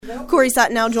Corey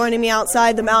Sutton now joining me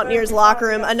outside the Mountaineers locker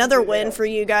room. Another win for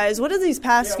you guys. What have these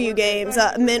past few games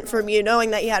meant from you,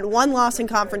 knowing that you had one loss in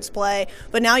conference play,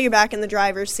 but now you're back in the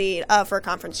driver's seat for a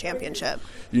conference championship?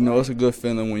 It's a good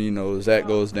feeling when, Zach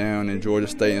goes down and Georgia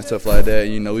State and stuff like that.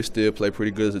 We still play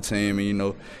pretty good as a team.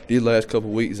 And, these last couple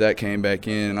of weeks, Zach came back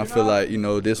in. And I feel like,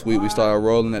 this week we started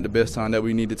rolling at the best time that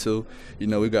we needed to.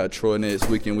 We got Troy next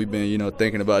week, and we've been,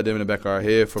 thinking about them in the back of our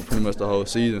head for pretty much the whole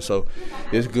season. So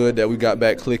it's good that we got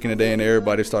back clicking today and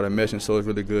everybody started meshing, so it's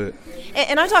really good.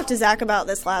 And I talked to Zach about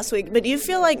this last week, but do you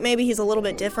feel like maybe he's a little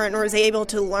bit different, or is he able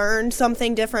to learn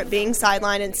something different being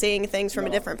sidelined and seeing things from a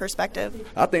different perspective?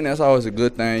 I think that's always a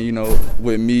good thing.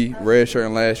 With me,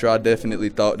 redshirting last year, I definitely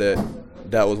thought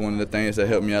that was one of the things that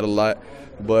helped me out a lot.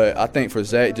 But I think for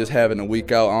Zach, just having a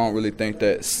week out, I don't really think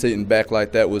that sitting back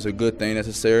like that was a good thing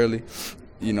necessarily.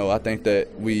 I think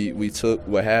that we took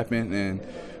what happened and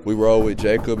we rolled with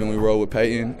Jacob and we rolled with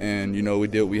Peyton, and, we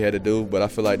did what we had to do. But I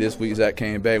feel like this week Zach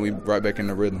came back and we right back in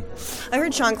the rhythm. I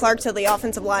heard Sean Clark tell the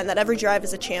offensive line that every drive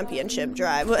is a championship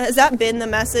drive. Has that been the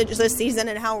message this season,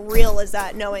 and how real is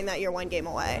that, knowing that you're one game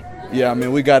away? Yeah,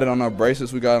 we got it on our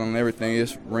bracelets. We got it on everything.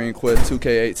 It's Ring Quest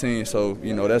 2K18. So,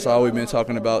 that's all we've been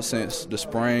talking about since the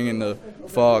spring and the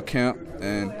fall camp.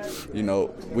 And,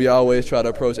 we always try to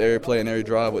approach every play and every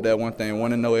drive with that one thing.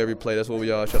 Want to know every play. That's what we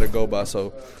all try to go by.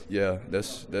 So, yeah,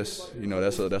 that's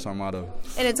our motto.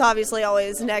 And it's obviously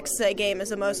always next game is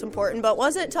the most important. But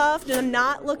was it tough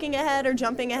not looking ahead or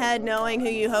jumping ahead, knowing who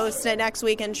you host next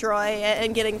week in Troy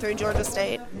and getting through Georgia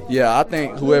State? Yeah, I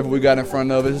think whoever we got in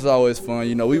front of us is always fun.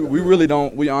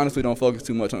 We honestly don't focus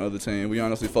too much on other teams. We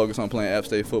honestly focus on playing App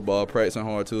State football, practicing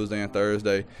hard Tuesday and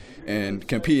Thursday, and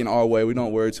competing our way. We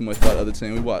don't worry too much about other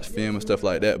teams. We watch film and stuff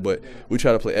like that, but we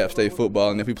try to play App State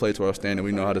football, and if we play to our standard,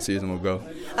 we know how the season will go.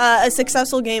 A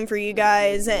successful game for you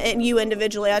guys and you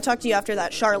individually. I talked to you after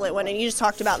that Charlotte one, and you just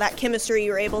talked about that chemistry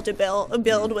you were able to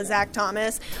build with Zach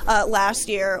Thomas last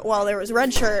year while there was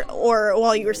red shirt or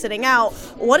while you were sitting out.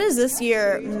 What has this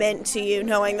year meant to you,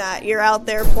 knowing that you're out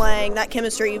there playing, that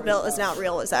chemistry you built is now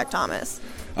real with Zach Thomas?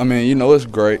 It's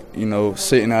great.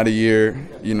 Sitting out a year,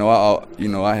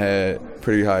 I had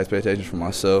pretty high expectations for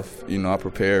myself. I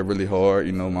prepared really hard,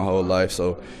 my whole life.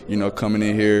 So, coming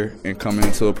in here and coming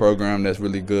into a program that's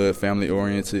really good,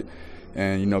 family-oriented,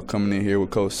 and, coming in here with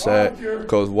Coach Sack,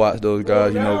 Coach Watts, those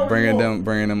guys, bringing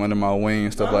them under my wing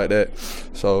and stuff like that.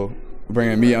 So,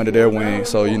 bringing me under their wing.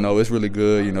 So, it's really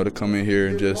good, to come in here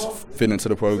and just fit into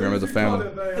the program as a family.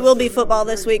 It will be football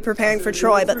this week preparing for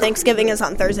Troy, but Thanksgiving is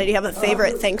on Thursday. Do you have a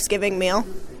favorite Thanksgiving meal?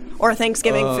 Or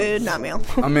Thanksgiving food, not meal?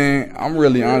 I'm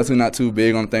really honestly not too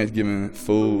big on Thanksgiving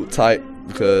food type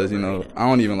because, I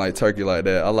don't even like turkey like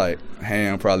that. I like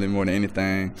ham probably more than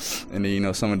anything, and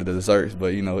then, some of the desserts,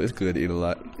 but, it's good to eat a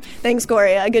lot. Thanks,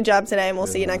 Corey. Good job today, and we'll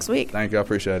see you next week. Thank you. I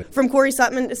appreciate it. From Corey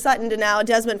Sutton to now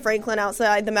Desmond Franklin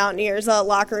outside the Mountaineers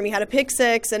locker room. He had a pick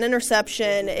six, an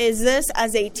interception. Is this,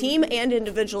 as a team and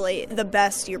individually, the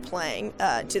best you're playing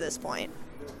to this point?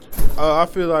 I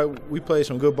feel like we played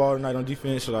some good ball tonight on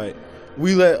defense.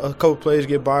 We let a couple plays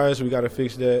get by us. We got to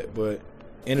fix that. But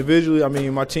individually,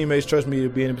 my teammates trust me to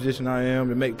be in the position I am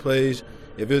to make plays.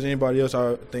 If it was anybody else,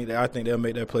 I think they'll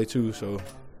make that play too. So,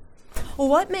 well,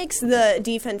 what makes the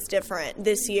defense different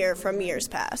this year from years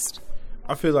past?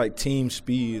 I feel like team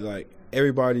speed. Like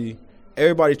everybody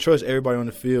trusts everybody on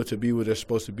the field to be where they're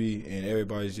supposed to be, and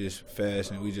everybody's just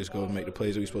fast, and we just go make the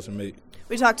plays that we're supposed to make.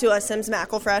 We talked to Sims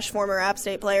McElfresh, former App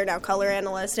State player, now color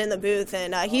analyst in the booth,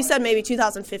 and he said maybe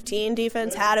 2015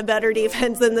 defense had a better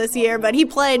defense than this year, but he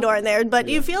played during there. But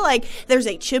do you feel like there's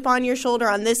a chip on your shoulder,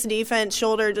 on this defense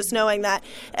shoulder, just knowing that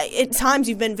at times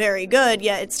you've been very good,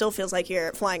 yet it still feels like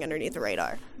you're flying underneath the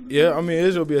radar? Yeah,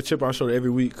 it'll be a chip on our shoulder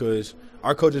every week because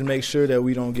our coaches make sure that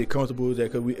we don't get comfortable with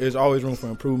that because there's always room for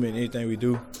improvement in anything we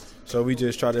do. So we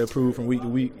just try to improve from week to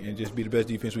week and just be the best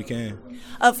defense we can.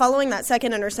 Following that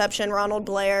second interception, Ronald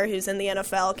Blair, who's in the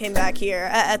NFL, came back here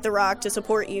at The Rock to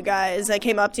support you guys. I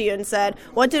came up to you and said,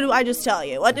 what did I just tell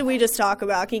you? What did we just talk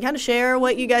about? Can you kind of share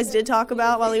what you guys did talk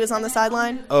about while he was on the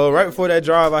sideline? Right before that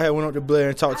drive, I had went up to Blair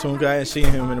and talked to him because I hadn't seen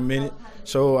him in a minute.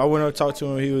 So I went up and talked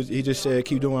to him. He just said,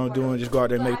 keep doing what I'm doing. Just go out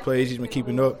there and make plays. He's been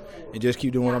keeping up and just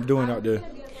keep doing what I'm doing out there.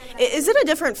 Is it a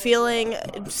different feeling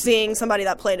seeing somebody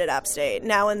that played at App State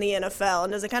now in the NFL,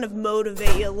 and does it kind of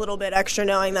motivate you a little bit extra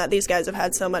knowing that these guys have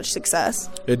had so much success?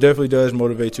 It definitely does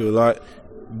motivate you a lot.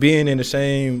 Being in the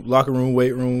same locker room,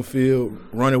 weight room, field,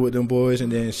 running with them boys, and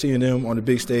then seeing them on the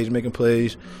big stage making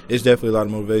plays, it's definitely a lot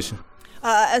of motivation.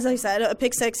 As I said, a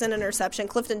pick six and interception.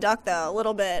 Clifton Duck, though, a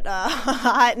little bit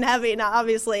hot and heavy, not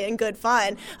obviously in good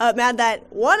fun. Mad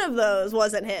that one of those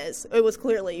wasn't his. It was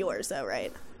clearly yours, though,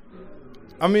 right?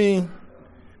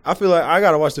 I feel like I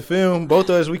got to watch the film. Both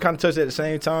of us, we kind of touched at the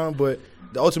same time, but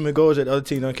the ultimate goal is that the other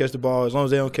team don't catch the ball. As long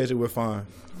as they don't catch it, we're fine.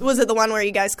 Was it the one where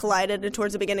you guys collided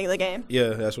towards the beginning of the game? Yeah,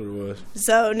 that's what it was.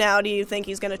 So now do you think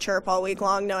he's going to chirp all week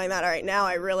long knowing that, all right, now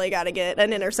I really got to get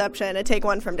an interception and take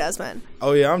one from Desmond?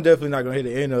 Oh, yeah, I'm definitely not going to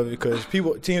hit the end of it because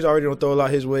teams already don't throw a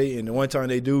lot his way, and the one time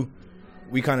they do,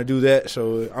 we kind of do that.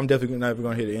 So I'm definitely not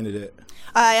going to hit the end of that.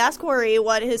 I asked Corey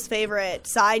what his favorite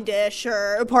side dish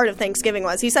or part of Thanksgiving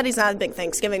was. He said he's not a big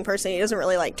Thanksgiving person. He doesn't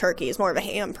really like turkey. He's more of a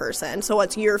ham person. So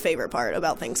what's your favorite part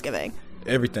about Thanksgiving?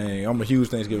 Everything. I'm a huge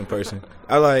Thanksgiving person.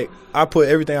 I put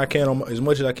everything I can as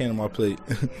much as I can on my plate.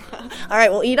 All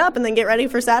right, well, eat up and then get ready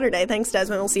for Saturday. Thanks,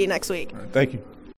 Desmond. We'll see you next week. All right, thank you.